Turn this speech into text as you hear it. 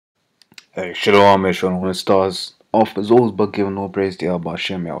Hey, Shalom, Shalom, when it starts off as always by giving all praise to Yahweh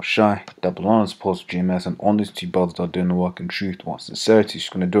Hashem Shai, double honors, post GMS, and honest to brothers that are doing the work in truth, want sincerity.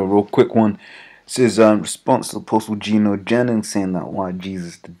 Just gonna do a real quick one. It says, response to Apostle Gino Jennings saying that why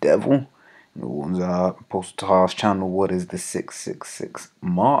Jesus the devil. You know, on Apostle Tahar's channel, what is the 666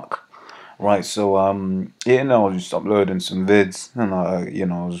 mark? Right, so I was just uploading some vids, and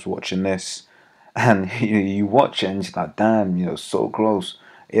I was watching this, and you watch it, and it's like, damn, so close,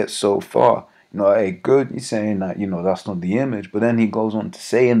 yet so far. Hey, good, you're saying that, that's not the image, but then he goes on to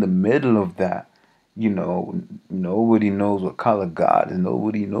say in the middle of that, nobody knows what color God is.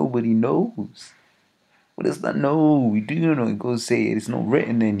 Nobody knows. What does that know? We do know. He goes say it's not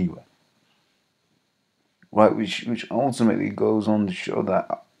written anywhere, right? Which ultimately goes on to show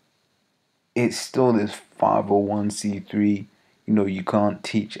that it's still this 501c3. You can't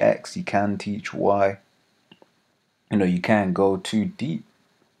teach X, you can teach Y. You can't go too deep,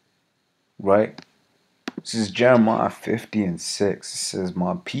 right? This is Jeremiah 50 and 6. It says,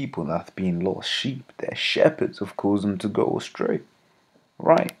 my people that have been lost sheep, their shepherds have caused them to go astray,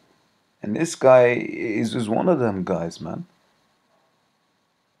 right? And this guy is just one of them guys, man.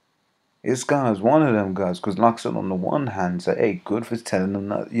 This guy is one of them guys, because like I said, on the one hand, say, hey, good for telling them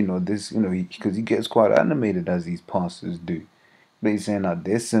that, because he gets quite animated as these pastors do. But he's saying that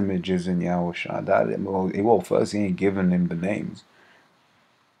this image isn't Yahushua. Well, first he ain't giving him the names,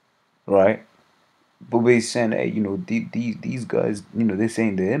 right? But he's saying, hey, these guys, this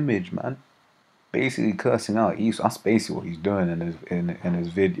ain't the image, man. Basically cursing out. That's basically what he's doing in his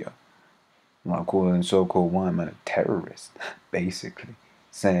video. Like calling so-called white man a terrorist, basically.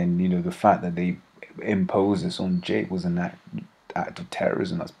 Saying, the fact that they imposed this on Jake was an act of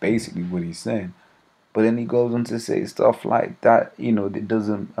terrorism. That's basically what he's saying. But then he goes on to say stuff like that, it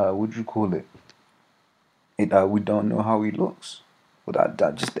doesn't, what do you call it? We don't know how he looks. But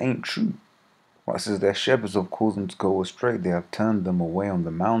that just ain't true. Well, it says their shepherds have caused them to go astray. They have turned them away on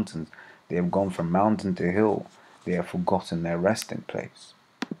the mountains. They have gone from mountain to hill. They have forgotten their resting place.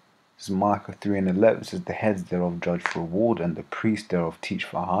 This is Micah 3 and 11. It says the heads thereof judge for reward, and the priests thereof teach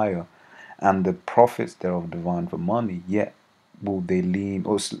for hire, and the prophets thereof divine for money. Yet will they lean,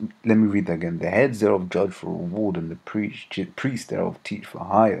 let me read that again. The heads thereof judge for reward, and the priests thereof teach for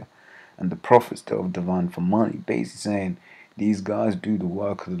hire, and the prophets thereof divine for money. Basically saying these guys do the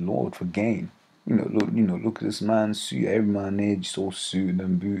work of the Lord for gain. Look at this man's suit. Every man there just all suited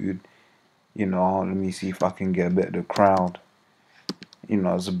and booted. Let me see if I can get a bit of the crowd.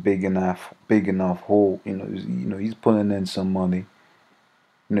 It's a big enough hall. He's pulling in some money.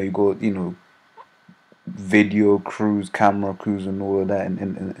 You got video crews, camera crews, and all of that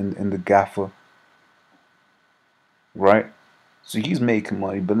in the gaffer, right? So he's making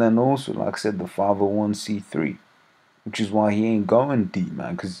money, but then also, like I said, the 501c3, which is why he ain't going deep,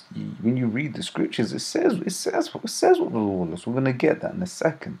 man. Because when you read the scriptures, it says what the Lord is. We're gonna get that in a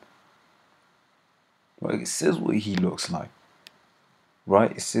second. Right? It says what he looks like.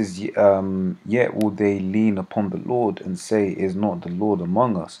 Right? It says, yet will they lean upon the Lord and say, is not the Lord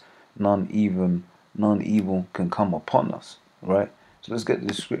among us? None evil can come upon us. Right? So let's get the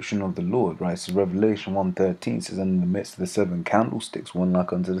description of the Lord. Right? So Revelation 1:13 says, and in the midst of the 7 candlesticks, one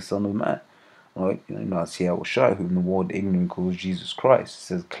like unto the Son of Man. Right? I see I will show whom the world ignorant calls Jesus Christ. It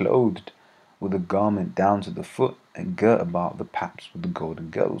says, clothed with a garment down to the foot and girt about the paps with the golden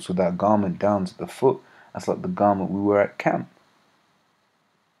girdle. So that garment down to the foot, that's like the garment we wear at camp.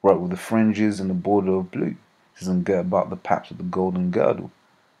 Right, with the fringes and the border of blue. It says, and girt about the paps with the golden girdle.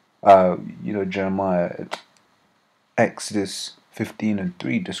 Jeremiah, Exodus 15 and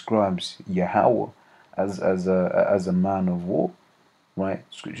 3 describes Yahweh as a man of war. Right,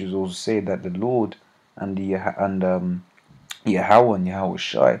 scriptures also say that the Lord and Yahweh and Yahweh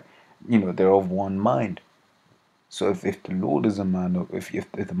Shai, they're of one mind. So if the Lord is a man of,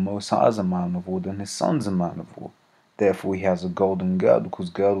 if the Most High is a man of war, then his son's a man of war. Therefore he has a golden girdle, because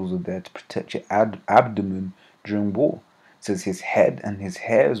girdles are there to protect your abdomen during war. It says his head and his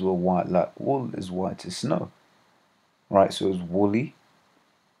hairs were white like wool, is white as snow. Right, so it's woolly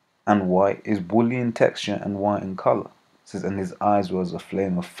and white, is woolly in texture and white in color. It says, and his eyes were as a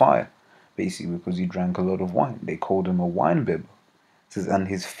flame of fire, basically because he drank a lot of wine. They called him a wine bibber. It says, and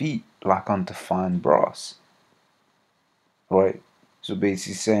his feet like unto fine brass. Right, so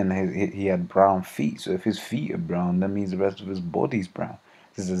basically saying he had brown feet. So if his feet are brown, that means the rest of his body's brown.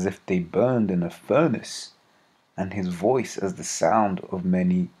 It says, as if they burned in a furnace, and his voice as the sound of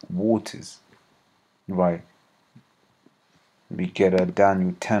many waters. Right. We get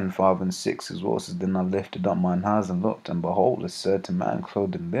Daniel 10:5 and 6 as well. It says, then I lifted up mine eyes and looked, and behold, a certain man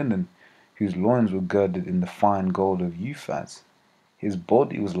clothed in linen, whose loins were girded in the fine gold of Uphaz. His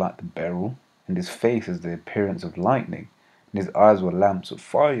body was like the beryl, and his face has the appearance of lightning, and his eyes were lamps of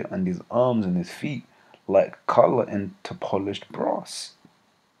fire, and his arms and his feet like color into polished brass.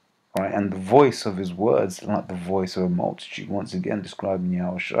 Right, and the voice of his words like the voice of a multitude. Once again, describing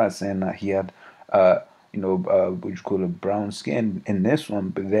Yahushua, saying that he had, what you call a brown skin in this one,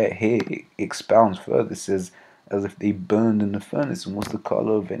 but that here it expounds further. It says as if they burned in the furnace. And what's the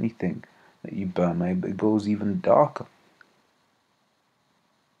color of anything that you burn, man? But it goes even darker.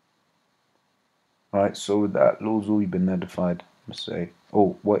 Right, so with that, Lord's all you've been edified. Let's say,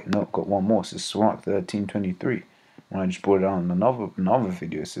 oh wait, no, got one more. It says Sirach 13:23. When I just brought it out in another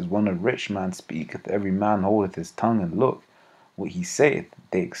video, it says, when a rich man speaketh, every man holdeth his tongue, and look, what he saith,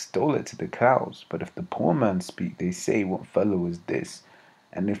 they extol it to the clouds. But if the poor man speak, they say, what fellow is this?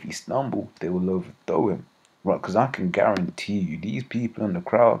 And if he stumble, they will overthrow him. Right, because I can guarantee you, these people in the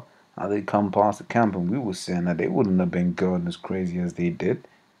crowd, how they come past the camp, and we were saying that they wouldn't have been going as crazy as they did.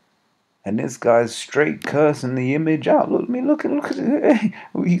 And this guy's straight cursing the image out. Look at it. Hey,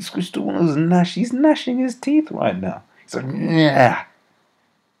 he's still one of those he's gnashing his teeth right now. He's like, yeah.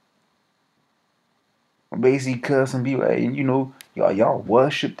 Basically cursing people, hey, y'all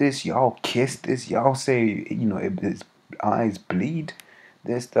worship this, y'all kiss this, y'all say, if his eyes bleed,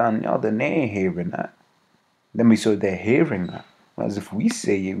 this, that, and the other, and they ain't hearing that. So they're hearing that. Whereas if we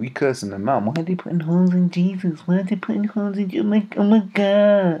say it, we cursing them out. Why are they putting holes in Jesus? Why are they putting holes in Jesus? Oh my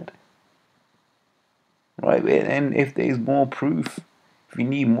God. Right, and if there's more proof, if you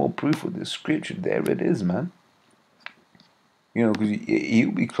need more proof of the scripture, there it is, man. Because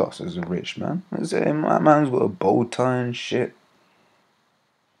he'll be classed as a rich man. My man's got a bow tie and shit.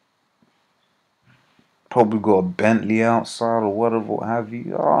 Probably got a Bentley outside or whatever, what have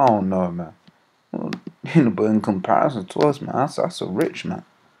you. I don't know, man. But in comparison to us, man, that's a rich man.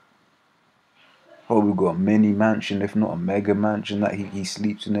 Probably got a mini mansion, if not a mega mansion, that he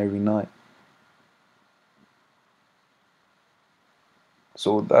sleeps in every night.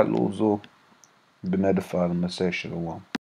 So with that, Lord's all been edified on the session of one.